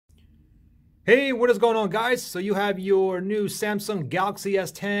Hey, what is going on, guys? So you have your new Samsung Galaxy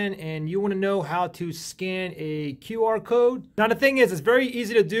S10 and you want to know how to scan a QR code. Now the thing is, it's very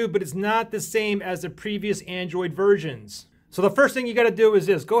easy to do, but it's not the same as the previous Android versions. So the first thing you got to do is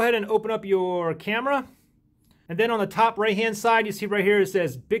this. Go ahead and open up your camera. And then on the top right hand side, you see right here, it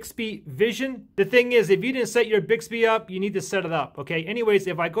says Bixby Vision. The thing is, if you didn't set your Bixby up, you need to set it up, okay? Anyways,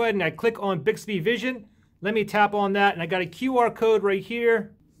 if I go ahead and I click on Bixby Vision, let me tap on that, and I got a QR code right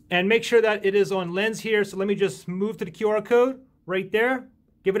here. And make sure that it is on lens here. So let me just move to the QR code right there.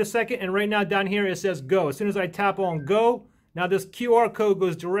 Give it a second. And right now down here it says go. As soon as I tap on go, now this QR code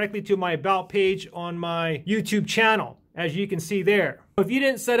goes directly to my about page on my YouTube channel, as you can see there. If you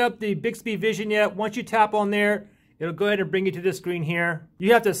didn't set up the Bixby Vision yet, once you tap on there, it'll go ahead and bring you to this screen here.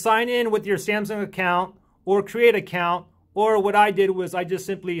 You have to sign in with your Samsung account or create an account. Or what I did was I just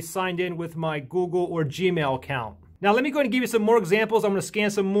simply signed in with my Google or Gmail account. Now let me go ahead and give you some more examples. I'm going to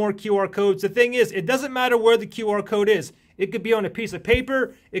scan some more QR codes. The thing is, it doesn't matter where the QR code is. It could be on a piece of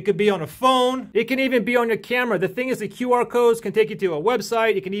paper. It could be on a phone. It can even be on your camera. The thing is, the QR codes can take you to a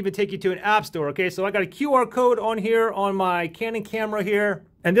website. It can even take you to an app store. Okay, so I got a QR code on here on my Canon camera here.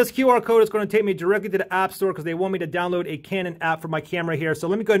 And this QR code is going to take me directly to the app store because they want me to download a Canon app for my camera here. So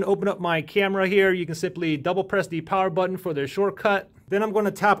let me go ahead and open up my camera here. You can simply double press the power button for the shortcut. Then I'm going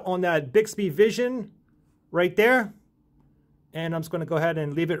to tap on that Bixby Vision right there. And I'm just going to go ahead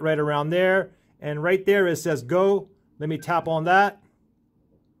and leave it right around there. And right there it says go. Let me tap on that.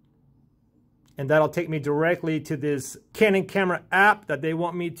 And that'll take me directly to this Canon camera app that they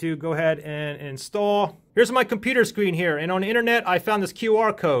want me to go ahead and install. Here's my computer screen here. And on the internet, I found this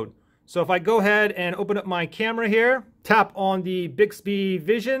QR code. So if I go ahead and open up my camera here, tap on the Bixby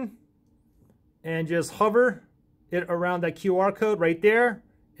Vision, and just hover it around that QR code right there.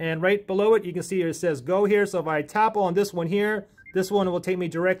 And right below it, you can see it says go here. So if I tap on this one here, this one will take me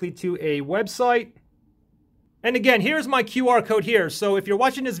directly to a website. And again, here's my QR code here. So if you're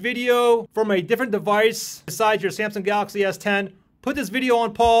watching this video from a different device besides your Samsung Galaxy S10, put this video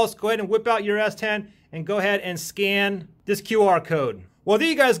on pause, go ahead and whip out your S10 and go ahead and scan this QR code. Well, there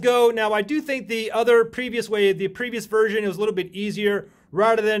you guys go. Now, I do think the previous version, it was a little bit easier.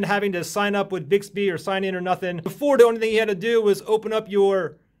 Rather than having to sign up with Bixby or sign in or nothing. Before, the only thing you had to do was open up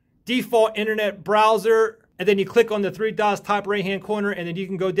your default internet browser, and then you click on the three dots top right hand corner, and then you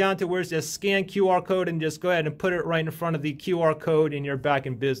can go down to where it says scan QR code and just go ahead and put it right in front of the QR code and you're back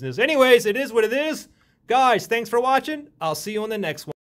in business. Anyways, it is what it is. Guys, thanks for watching. I'll see you on the next one.